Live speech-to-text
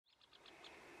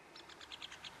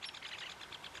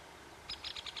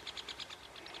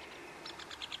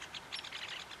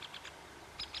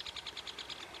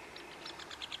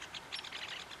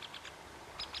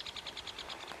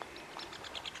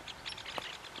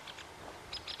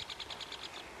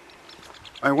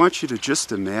I want you to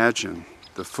just imagine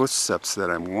the footsteps that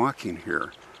I'm walking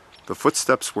here. The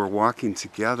footsteps we're walking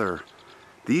together.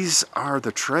 These are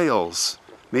the trails.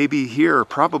 Maybe here,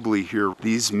 probably here,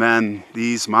 these men,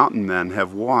 these mountain men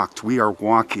have walked. We are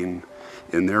walking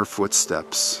in their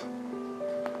footsteps.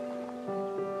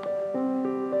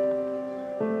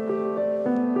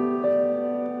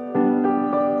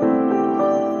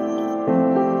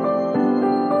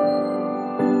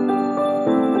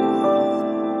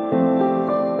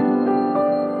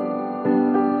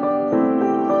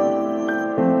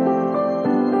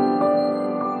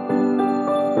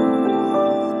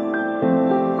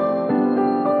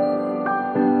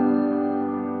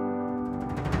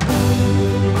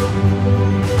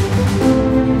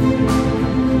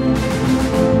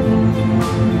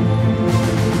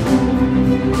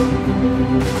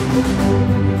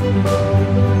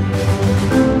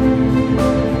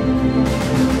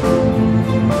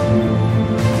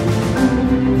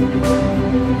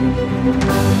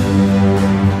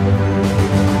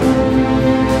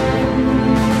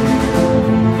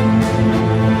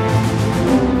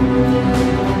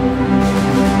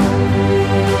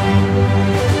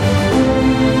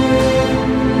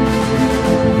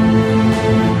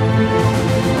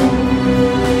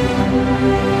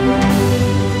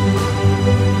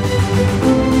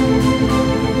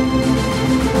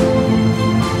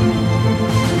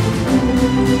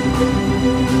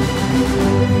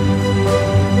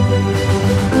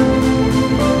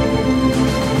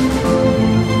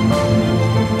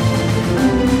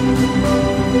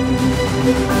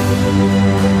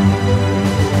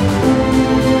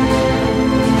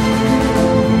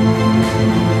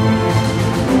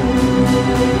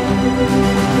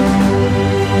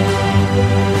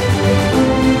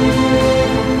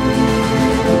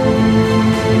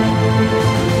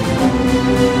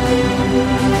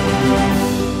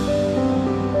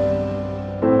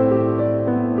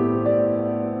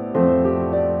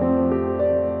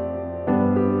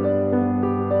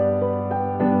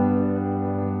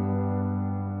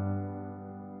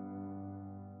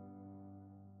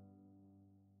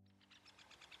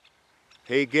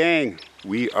 Hey gang,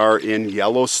 we are in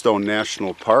Yellowstone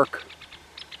National Park.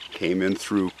 Came in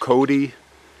through Cody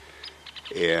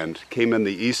and came in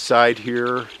the east side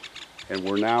here, and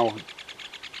we're now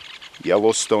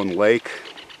Yellowstone Lake.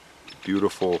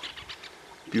 Beautiful,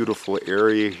 beautiful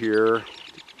area here,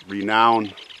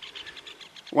 renowned.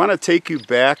 I want to take you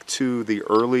back to the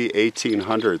early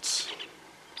 1800s.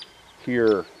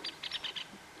 Here,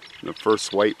 the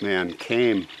first white man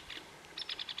came.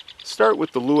 Start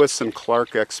with the Lewis and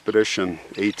Clark expedition,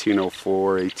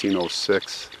 1804,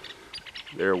 1806.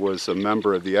 There was a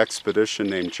member of the expedition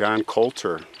named John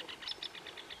Coulter.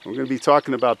 We're going to be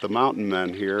talking about the mountain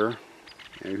men here,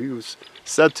 and he was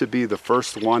said to be the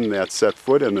first one that set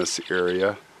foot in this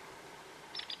area.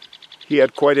 He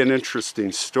had quite an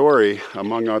interesting story.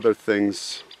 Among other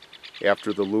things,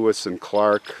 after the Lewis and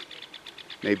Clark,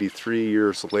 maybe 3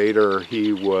 years later,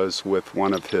 he was with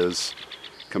one of his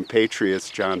compatriots,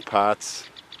 John Potts.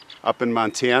 Up in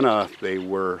Montana, they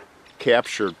were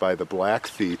captured by the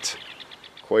Blackfeet.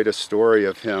 Quite a story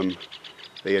of him.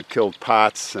 They had killed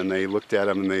Potts, and they looked at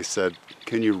him and they said,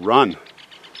 "Can you run?"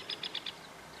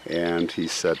 And he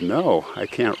said, "No, I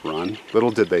can't run."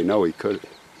 Little did they know he could.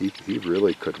 He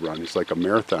really could run. He's like a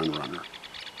marathon runner.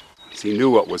 So he knew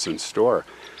what was in store.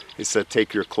 He said,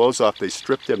 "Take your clothes off." They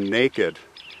stripped him naked,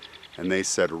 and they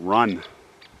said, "Run.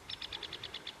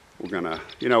 We're gonna,"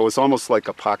 it was almost like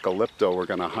apocalypto, "we're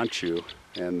gonna hunt you."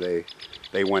 And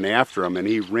they went after him, and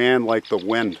he ran like the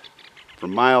wind. For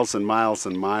miles and miles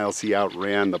and miles, he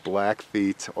outran the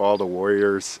Blackfeet, all the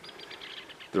warriors,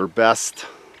 their best.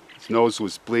 His nose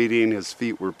was bleeding, his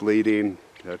feet were bleeding,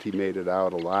 that he made it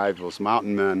out alive. Those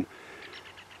mountain men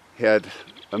had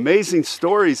amazing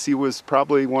stories. He was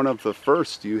probably one of the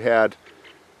first. You had,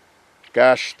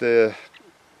 gosh, the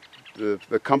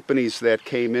companies that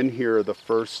came in here, the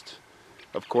first,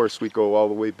 of course, we go all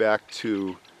the way back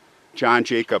to John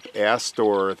Jacob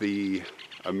Astor, the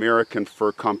American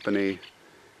Fur Company,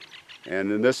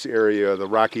 and in this area, the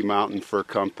Rocky Mountain Fur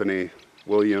Company,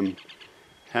 William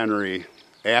Henry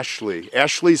Ashley.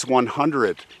 Ashley's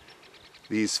 100,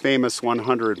 these famous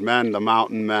 100 men, the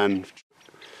mountain men.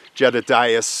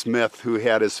 Jedediah Smith, who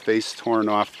had his face torn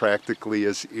off, practically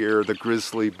his ear, the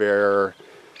grizzly bear.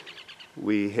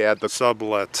 We had the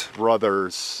Sublette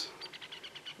brothers.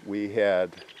 We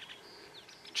had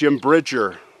Jim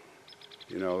Bridger,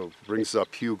 brings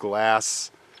up Hugh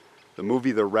Glass. The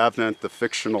movie The Revenant, the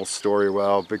fictional story,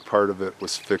 well, a big part of it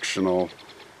was fictional.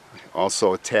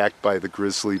 Also attacked by the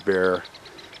grizzly bear,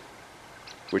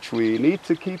 which we need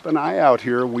to keep an eye out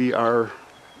here. We are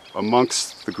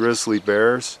amongst the grizzly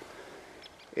bears.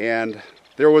 And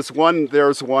there's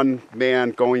one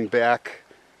man going back,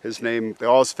 his name, they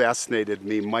always fascinated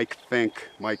me, Mike Fink.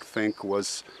 Mike Fink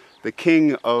was the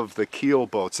king of the keel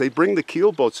boats. They bring the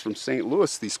keel boats from St.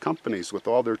 Louis, these companies with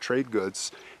all their trade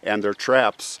goods and their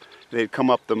traps. They'd come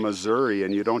up the Missouri,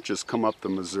 and you don't just come up the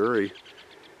Missouri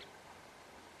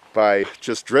by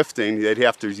just drifting. They'd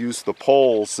have to use the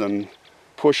poles and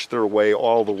push their way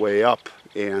all the way up.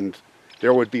 And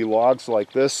there would be logs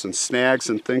like this and snags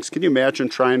and things. Can you imagine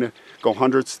trying to go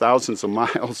hundreds, thousands of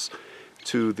miles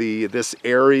to this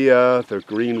area, the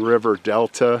Green River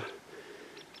Delta,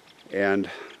 and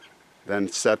then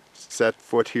set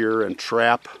foot here and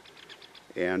trap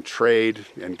and trade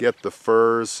and get the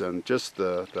furs and just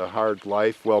the hard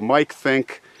life? Well, Mike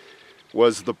Fink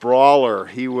was the brawler.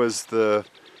 He was the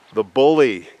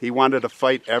bully. He wanted to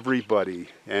fight everybody.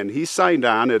 And he signed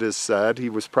on, it is said. He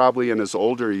was probably in his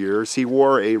older years. He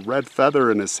wore a red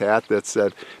feather in his hat that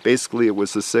said, basically it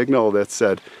was a signal that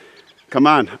said, come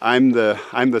on, I'm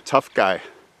the tough guy.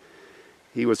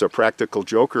 He was a practical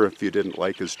joker. If you didn't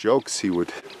like his jokes, he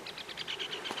would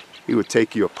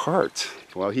take you apart.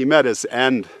 Well, he met his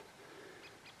end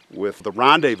with the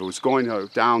rendezvous going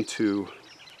down to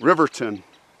Riverton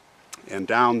and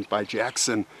down by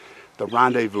Jackson, the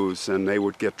rendezvous, and they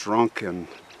would get drunk, and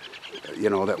you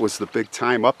know, that was the big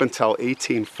time up until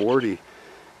 1840.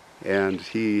 And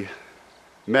he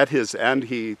met his end.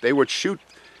 They would shoot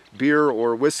beer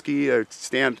or whiskey,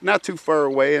 stand not too far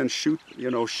away and shoot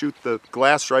the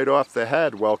glass right off the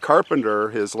head. Well, Carpenter,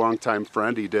 his longtime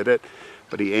friend, he did it,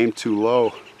 but he aimed too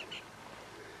low.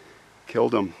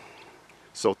 Killed him.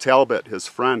 So Talbot, his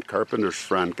friend, Carpenter's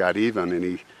friend, got even, and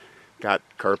he got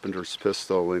Carpenter's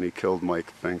pistol and he killed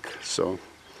Mike Fink. So,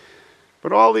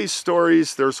 but all these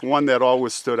stories, there's one that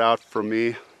always stood out for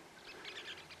me.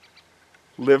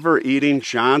 Liver-eating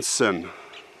Johnson.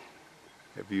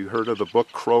 Have you heard of the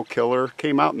book Crow Killer?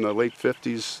 Came out in the late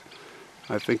 50s,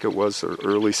 I think it was, or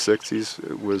early 60s.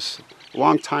 It was a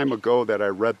long time ago that I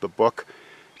read the book.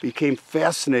 Became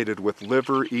fascinated with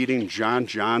liver-eating John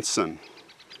Johnston.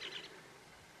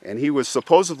 And he was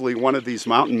supposedly one of these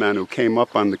mountain men who came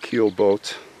up on the keel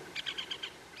boat,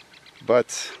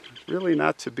 but really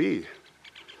not to be.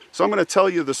 So I'm going to tell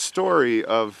you the story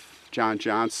of John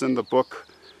Johnston. The book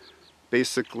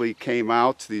basically came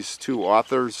out, these two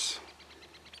authors,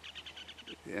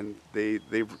 and they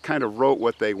kind of wrote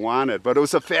what they wanted, but it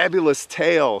was a fabulous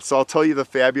tale. So I'll tell you the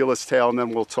fabulous tale, and then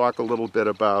we'll talk a little bit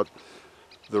about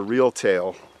the real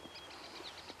tale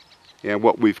and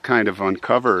what we've kind of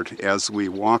uncovered as we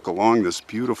walk along this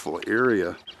beautiful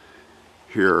area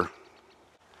here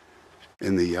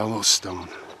in the Yellowstone.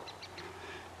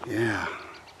 Yeah,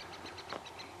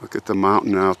 look at the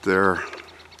mountain out there,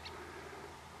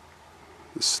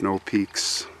 the snow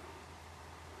peaks,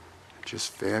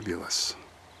 just fabulous.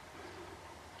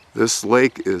 This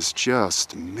lake is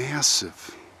just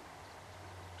massive.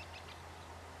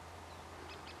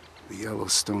 The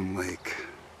Yellowstone Lake.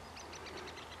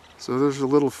 So there's a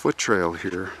little foot trail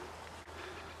here.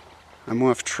 I'm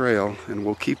off trail, and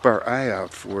we'll keep our eye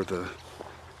out for the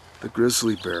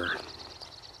grizzly bear.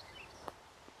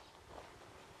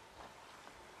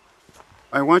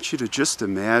 I want you to just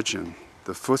imagine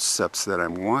the footsteps that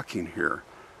I'm walking here.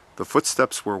 The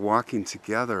footsteps we're walking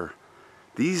together.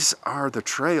 These are the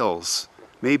trails.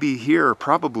 Maybe here,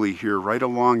 probably here, right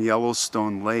along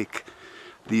Yellowstone Lake.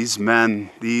 These men,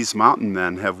 these mountain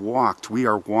men have walked. We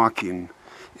are walking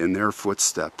in their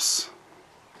footsteps.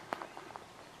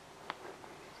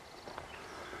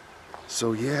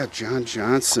 So yeah, John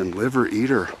Johnston, liver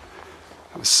eater.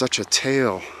 It was such a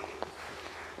tale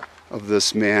of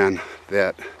this man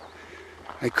that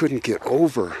I couldn't get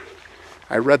over.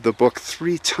 I read the book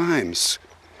 3 times.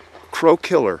 Crow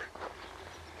Killer.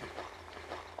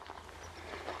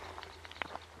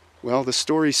 Well, the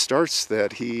story starts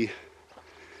that he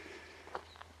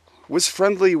was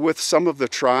friendly with some of the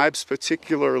tribes,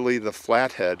 particularly the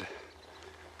Flatheads.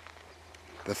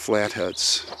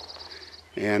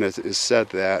 And it is said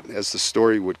that, as the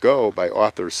story would go by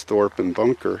authors Thorpe and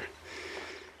Bunker,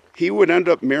 he would end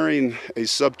up marrying a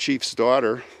sub-chief's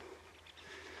daughter.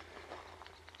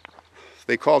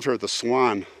 They called her the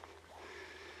Swan.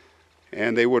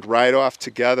 And they would ride off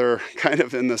together kind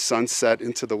of in the sunset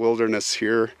into the wilderness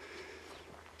here.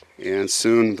 And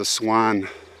soon the Swan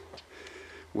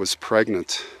was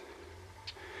pregnant,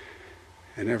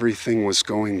 and everything was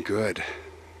going good.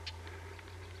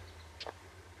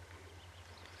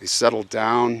 They settled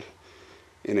down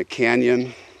in a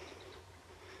canyon,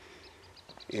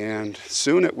 and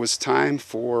soon it was time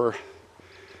for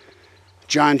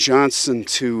John Johnston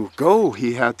to go.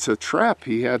 He had to trap.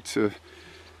 He had to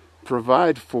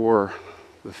provide for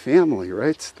the family,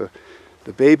 right?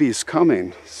 The baby's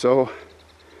coming. So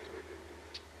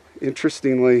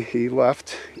interestingly, he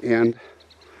left, and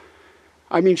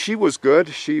I mean, she was good.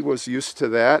 She was used to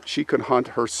that. She could hunt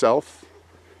herself.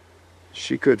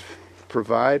 She could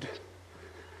provide.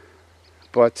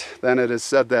 But then it is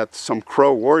said that some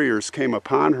Crow warriors came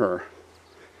upon her.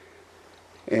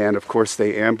 And of course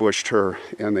they ambushed her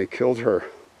and they killed her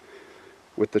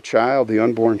with the child, the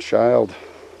unborn child,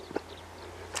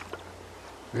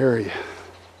 very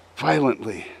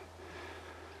violently.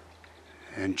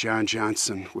 And John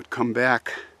Johnston would come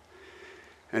back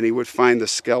and he would find the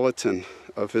skeleton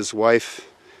of his wife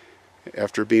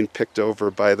after being picked over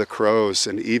by the crows,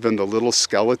 and even the little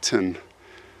skeleton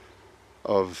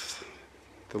of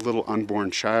the little unborn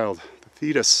child, the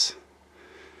fetus.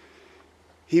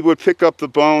 He would pick up the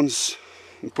bones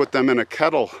and put them in a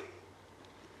kettle,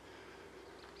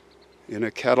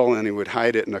 and he would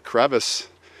hide it in a crevice.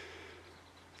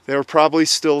 They were probably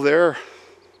still there.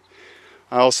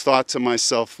 I always thought to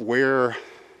myself, where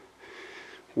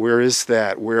is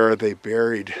that? Where are they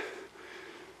buried?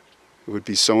 It would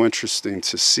be so interesting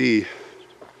to see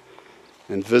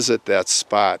and visit that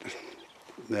spot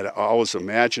that I always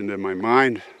imagined in my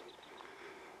mind.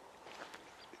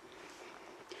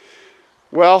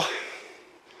 Well,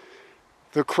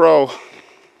 the Crow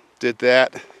did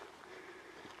that,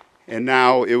 and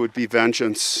now it would be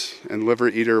vengeance, and Liver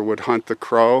Eater would hunt the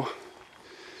Crow,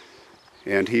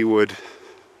 and he would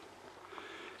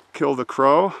kill the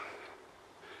Crow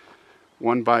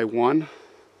one by one.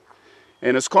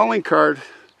 And his calling card,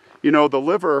 you know, the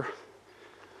liver,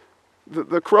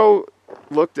 the Crow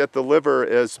looked at the liver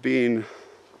as being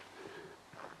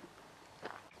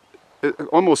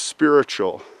almost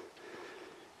spiritual.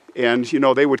 And, you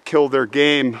know, they would kill their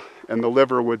game and the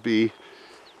liver would be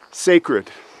sacred.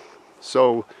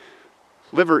 So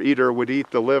Liver Eater would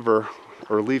eat the liver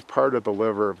or leave part of the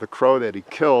liver of the crow that he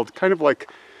killed, kind of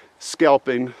like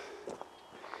scalping.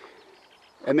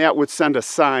 And that would send a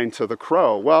sign to the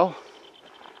Crow. Well,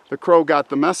 the Crow got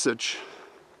the message.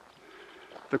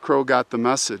 The Crow got the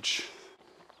message.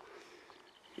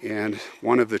 And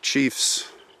one of the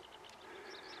chiefs,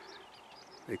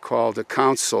 they called a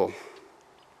council.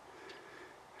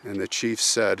 And the chief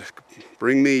said,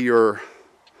 bring me our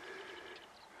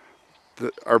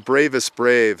bravest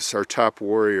braves, our top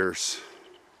warriors.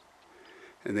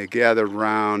 And they gathered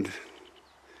round.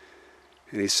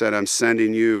 And he said, I'm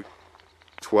sending you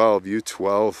 12, you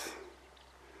 12.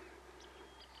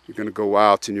 You're going to go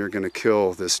out and you're going to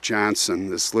kill this Johnston,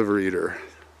 this Liver Eater.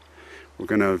 We're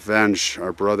going to avenge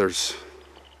our brothers.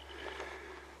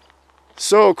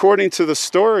 So according to the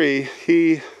story,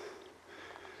 he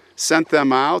sent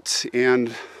them out,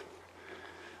 and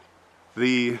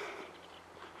the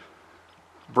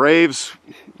braves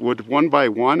would, one by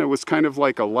one, it was kind of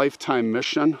like a lifetime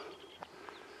mission.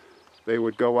 They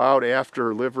would go out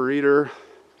after Liver Eater,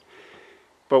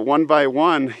 but one by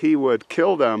one he would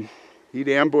kill them. He'd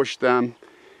ambush them.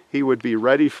 He would be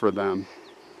ready for them.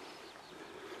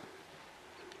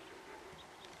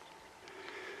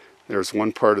 There's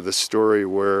one part of the story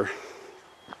where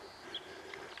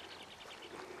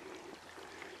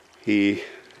he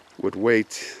would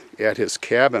wait at his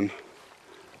cabin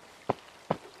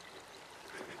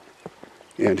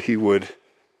and he would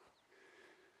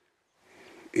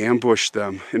ambush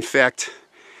them. In fact,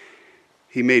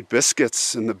 he made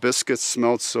biscuits, and the biscuits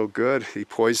smelled so good. He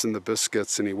poisoned the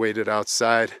biscuits and he waited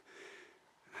outside.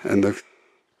 And the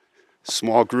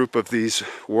small group of these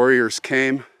warriors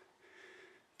came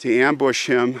to ambush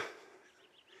him,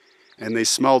 and they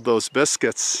smelled those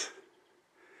biscuits.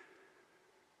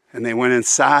 And they went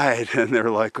inside and they're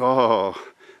like, oh,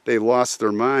 they lost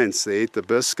their minds. They ate the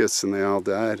biscuits and they all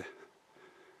died.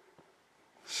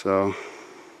 So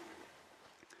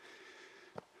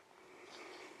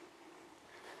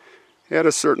at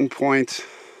a certain point,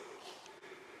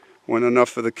 when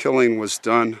enough of the killing was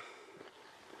done,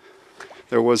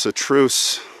 there was a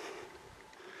truce,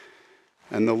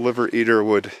 and the Liver Eater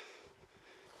would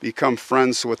become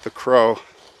friends with the Crow.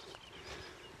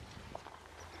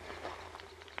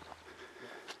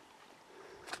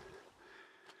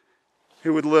 He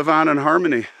would live on in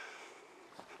harmony.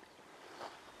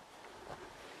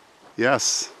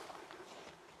 Yes.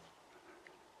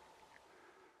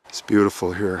 It's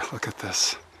beautiful here. Look at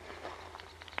this.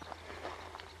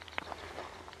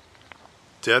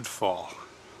 Deadfall.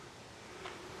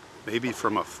 Maybe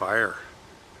from a fire.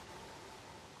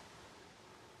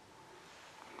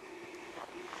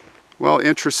 Well,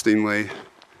 interestingly,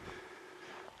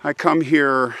 I come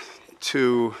here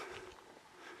to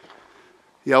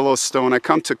Yellowstone. I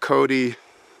come to Cody.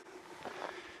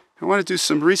 I want to do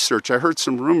some research. I heard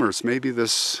some rumors. Maybe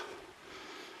this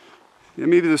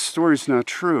story's not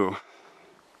true.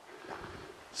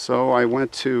 So I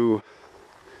went to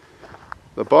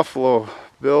the Buffalo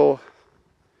Bill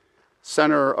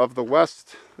Center of the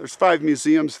West. There's 5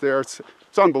 museums there. It's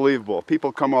unbelievable.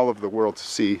 People come all over the world to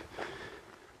see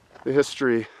the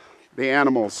history, the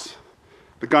animals,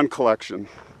 the gun collection.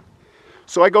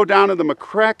 So I go down to the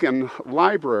McCracken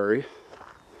Library,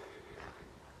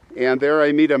 and there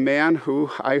I meet a man who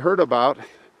I heard about,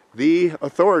 the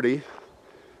authority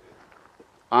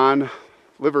on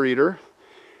liver eater.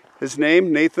 His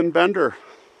name, Nathan Bender,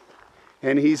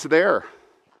 and he's there.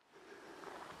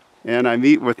 And I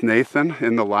meet with Nathan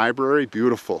in the library.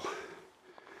 Beautiful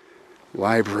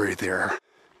library there.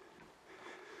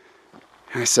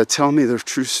 And I said, tell me the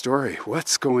true story.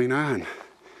 What's going on?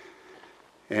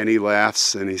 And he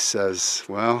laughs and he says,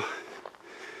 well,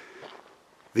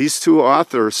 these 2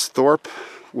 authors, Thorpe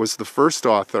was the first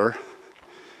author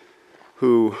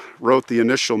who wrote the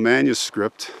initial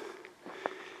manuscript,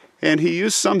 and he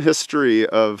used some history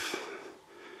of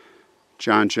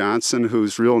John Johnston,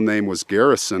 whose real name was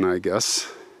Garrison, I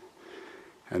guess,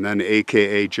 and then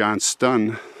AKA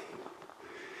Johnston.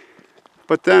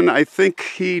 But then I think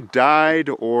he died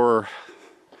or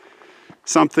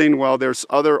something. Well, there's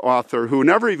other author who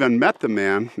never even met the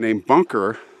man, named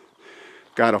Bunker,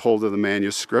 got a hold of the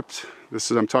manuscript.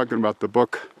 I'm talking about the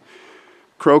book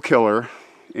Crow Killer,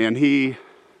 and he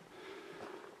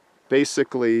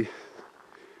basically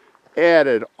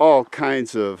added all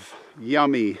kinds of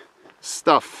yummy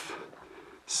stuff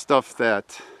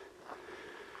that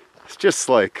it's just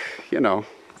like,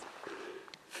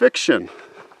 fiction,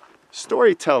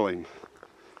 storytelling,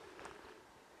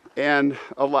 and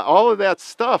all of that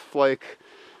stuff, like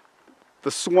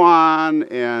the swan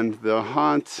and the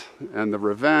hunt and the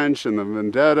revenge and the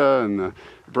vendetta and the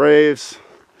braves,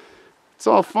 it's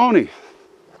all phony.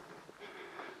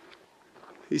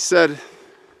 He said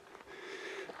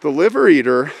the liver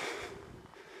eater,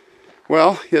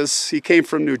 well, he came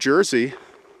from New Jersey,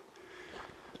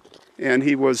 and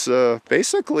he was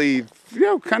basically,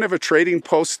 kind of a trading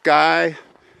post guy,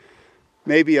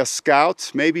 maybe a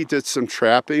scout, maybe did some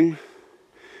trapping,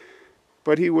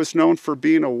 but he was known for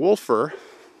being a wolfer.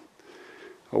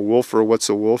 A wolfer, what's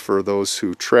a wolfer? Those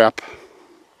who trap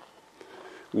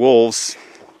wolves,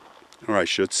 or I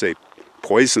should say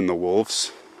poison the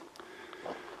wolves.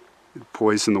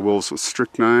 Poison the wolves with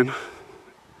strychnine,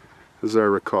 as I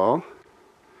recall.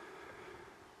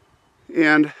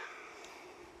 And,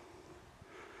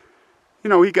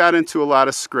 he got into a lot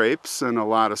of scrapes and a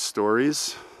lot of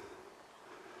stories.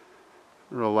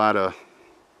 There were a lot of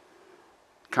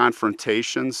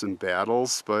confrontations and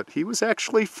battles, but he was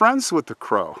actually friends with the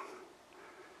Crow.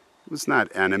 It was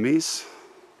not enemies.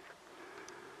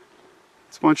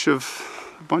 It's a bunch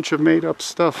of made up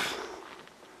stuff.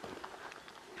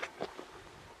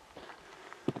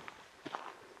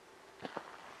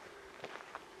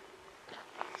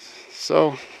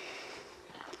 So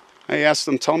I asked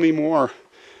him, tell me more.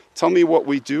 Tell me what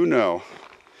we do know.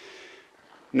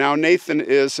 Now Nathan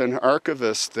is an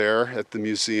archivist there at the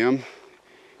museum,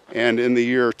 and in the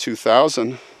year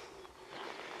 2000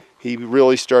 he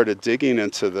really started digging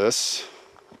into this.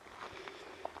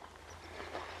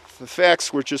 The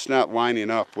facts were just not lining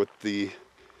up with these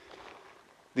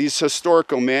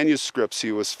historical manuscripts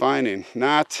he was finding,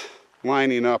 not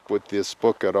lining up with this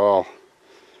book at all.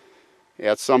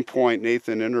 At some point,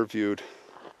 Nathan interviewed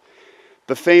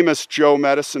the famous Joe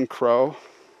Medicine Crow,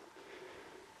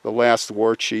 the last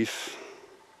war chief,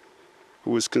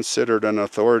 who was considered an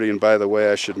authority. And by the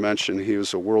way, I should mention he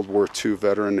was a World War II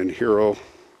veteran and hero.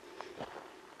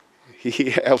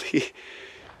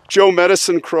 Joe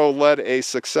Medicine Crow led a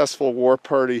successful war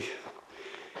party.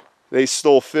 They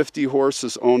stole 50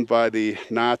 horses owned by the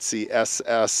Nazi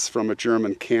SS from a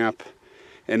German camp.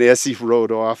 And as he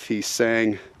rode off, he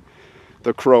sang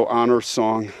the Crow honor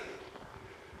song.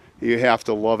 You have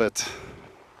to love it.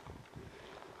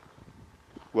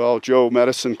 Well, Joe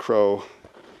Medicine Crow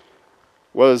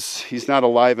he's not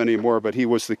alive anymore, but he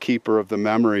was the keeper of the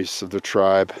memories of the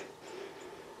tribe.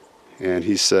 And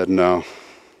he said no.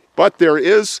 But there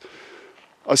is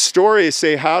a story,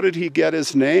 say, how did he get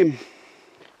his name?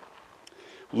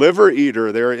 Liver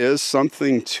eater, there is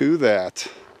something to that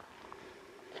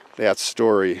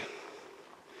story.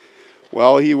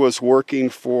 Well, he was working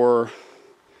for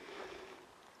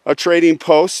a trading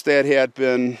post that had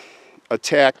been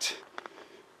attacked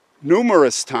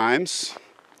numerous times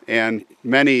and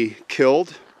many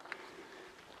killed.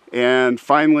 And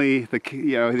finally,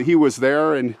 he was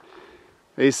there, and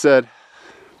they said,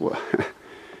 well,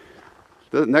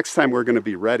 the next time we're going to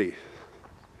be ready.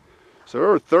 So there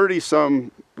were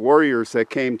 30-some warriors that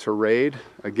came to raid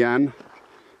again.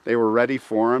 They were ready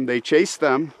for him. They chased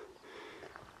them.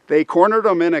 They cornered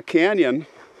them in a canyon.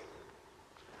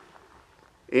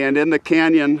 And in the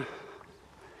canyon,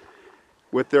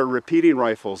 with their repeating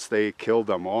rifles, they killed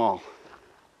them all.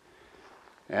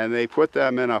 And they put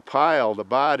them in a pile, the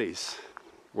bodies.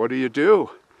 What do?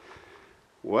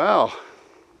 Well,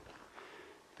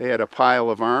 they had a pile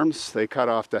of arms. They cut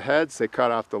off the heads. They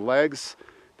cut off the legs.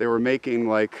 They were making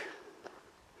like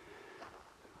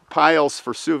piles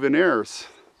for souvenirs.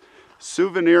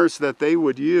 Souvenirs that they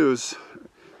would use,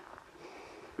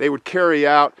 they would carry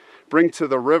out, bring to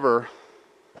the river,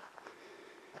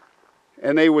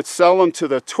 and they would sell them to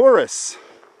the tourists.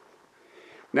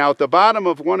 Now at the bottom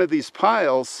of one of these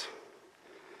piles,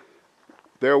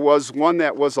 there was one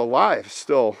that was alive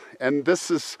still. And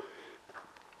this is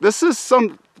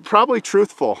some probably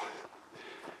truthful.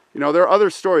 You know, there are other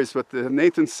stories, but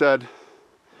Nathan said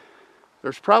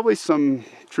there's probably some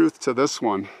truth to this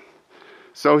one.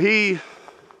 So he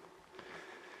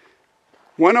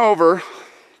went over,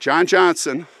 John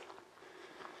Johnston,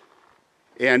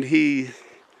 and he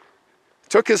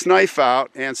took his knife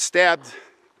out and stabbed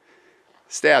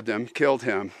him, killed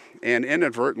him, and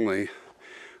inadvertently,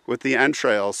 with the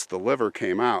entrails, the liver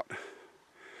came out.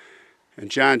 And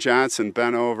John Johnston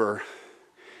bent over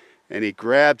and he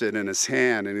grabbed it in his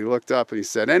hand and he looked up and he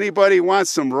said, "Anybody want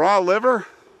some raw liver?"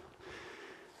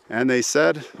 And they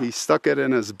said, he stuck it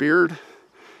in his beard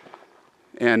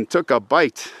and took a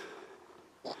bite.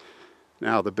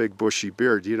 Now the big bushy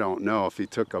beard, you don't know if he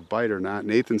took a bite or not.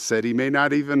 Nathan said he may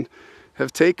not even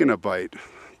have taken a bite,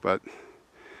 but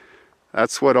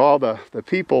that's what all the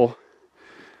people,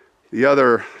 the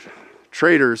other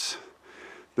traders,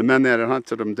 the men that had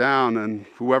hunted him down, and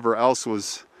whoever else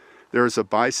was there as a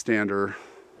bystander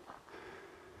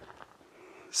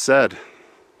said.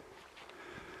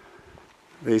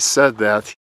 They said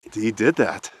that he did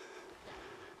that.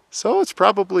 So it's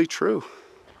probably true.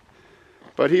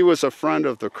 But he was a friend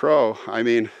of the Crow. I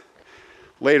mean,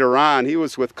 later on, he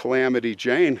was with Calamity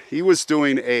Jane. He was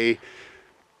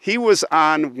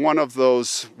on one of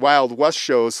those Wild West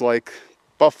shows like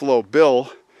Buffalo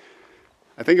Bill.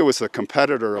 I think it was a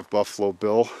competitor of Buffalo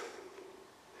Bill.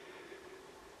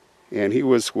 And he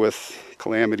was with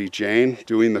Calamity Jane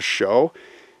doing the show.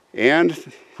 And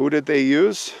who did they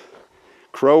use?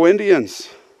 Crow Indians,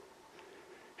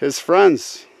 his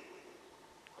friends.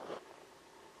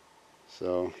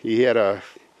 So he had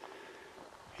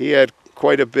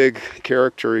quite a big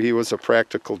character. He was a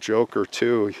practical joker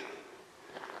too. He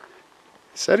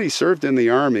said he served in the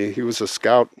army. He was a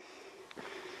scout,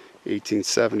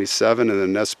 1877 in the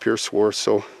Nez Perce War.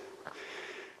 So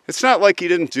it's not like he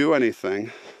didn't do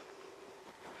anything.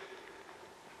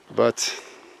 But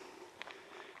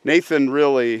Nathan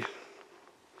really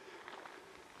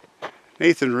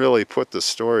put the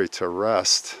story to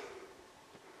rest.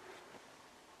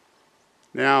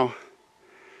 Now,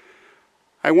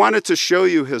 I wanted to show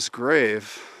you his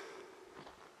grave.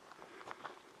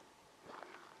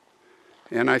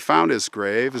 And I found his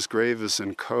grave. His grave is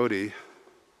in Cody.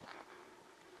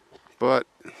 But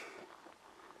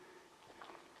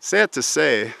sad to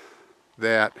say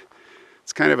that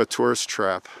it's kind of a tourist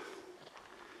trap.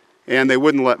 And they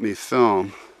wouldn't let me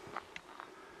film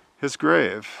his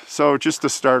grave. So just to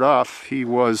start off, he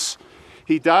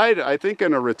died, I think,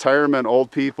 in a retirement,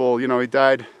 old people, you know, he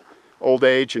died old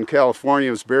age in California,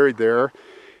 was buried there.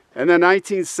 And then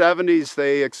 1970s,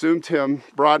 they exhumed him,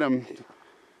 brought him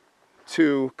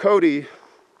to Cody,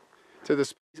 to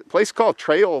this place called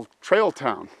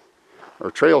Trailtown,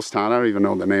 or Trailstown, I don't even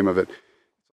know the name of it.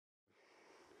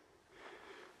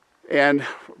 And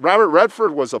Robert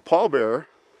Redford was a pallbearer,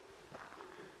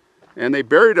 and they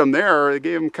buried him there. They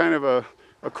gave him kind of a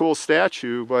cool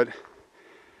statue, but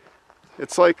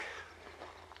it's like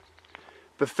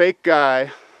the fake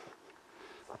guy,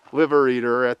 liver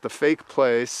eater at the fake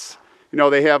place. You know,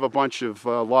 they have a bunch of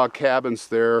log cabins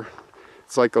there.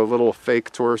 It's like a little fake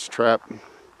tourist trap,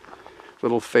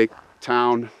 little fake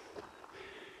town.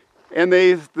 And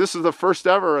this is the first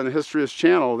ever in the history of this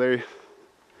channel, they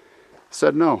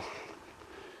said, no,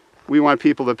 we want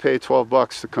people to pay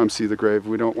 $12 to come see the grave.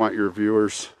 We don't want your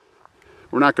viewers.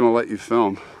 We're not going to let you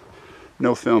film.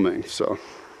 No filming. So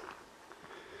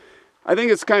I think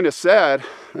it's kind of sad.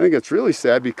 I think it's really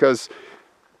sad because,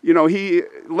 you know,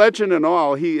 legend and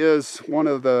all, he is one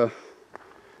of the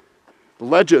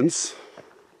legends.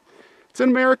 It's an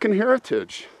American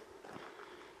heritage.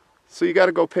 So you got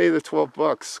to go pay the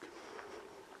 $12.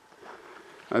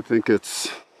 I think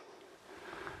it's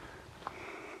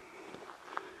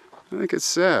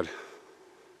sad.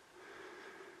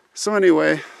 So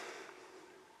anyway,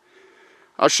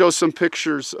 I'll show some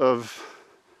pictures of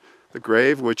the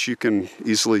grave, which you can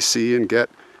easily see and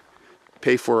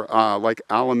pay for like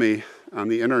Alamy on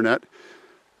the internet.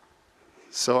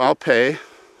 So I'll pay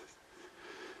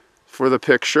for the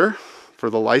picture, for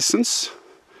the license,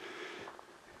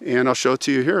 and I'll show it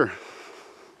to you here.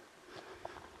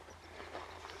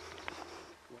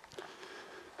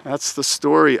 That's the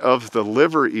story of the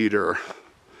liver eater,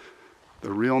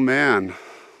 the real man.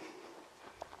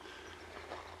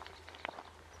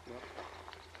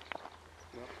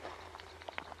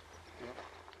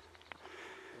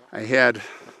 I had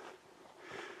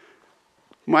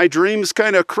my dreams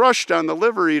kind of crushed on the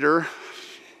liver eater,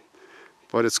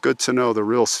 but it's good to know the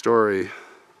real story.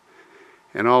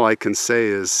 And all I can say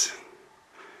is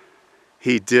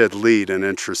he did lead an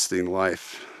interesting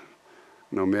life,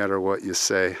 no matter what you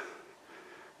say,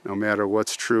 no matter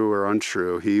what's true or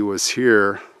untrue. He was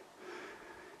here.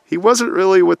 He wasn't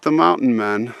really with the mountain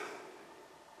men.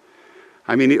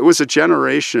 I mean, it was a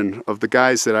generation of the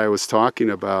guys that I was talking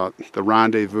about, the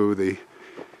rendezvous, the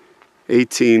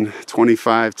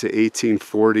 1825 to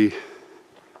 1840.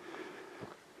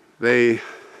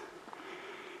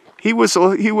 He was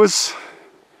a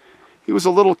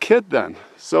little kid then,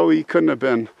 so he couldn't have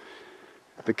been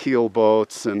the keel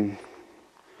boats and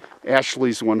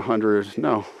Ashley's 100.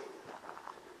 No.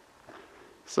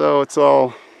 So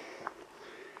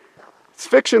it's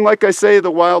fiction, like I say,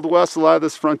 the Wild West, a lot of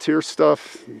this frontier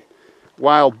stuff,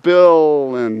 Wild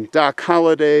Bill and Doc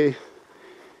Holliday.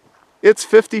 It's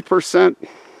 50%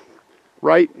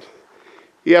 right.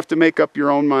 You have to make up your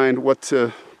own mind what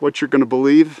you're going to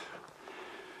believe.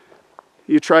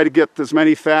 You try to get as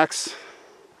many facts,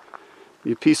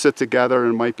 you piece it together,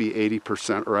 and it might be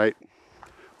 80% right.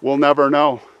 We'll never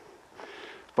know.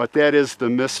 But that is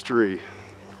the mystery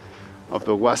of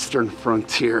the Western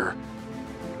frontier.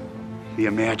 The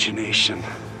imagination.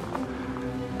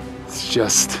 It's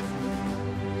just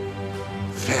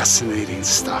fascinating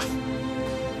stuff.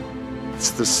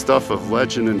 It's the stuff of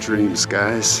legend and dreams,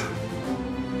 guys.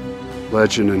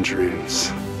 Legend and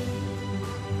dreams.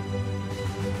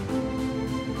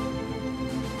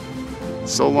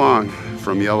 So long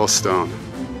from Yellowstone.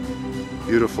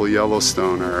 Beautiful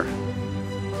Yellowstone,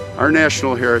 our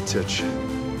national heritage.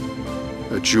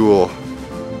 A jewel.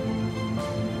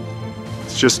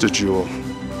 It's just a jewel.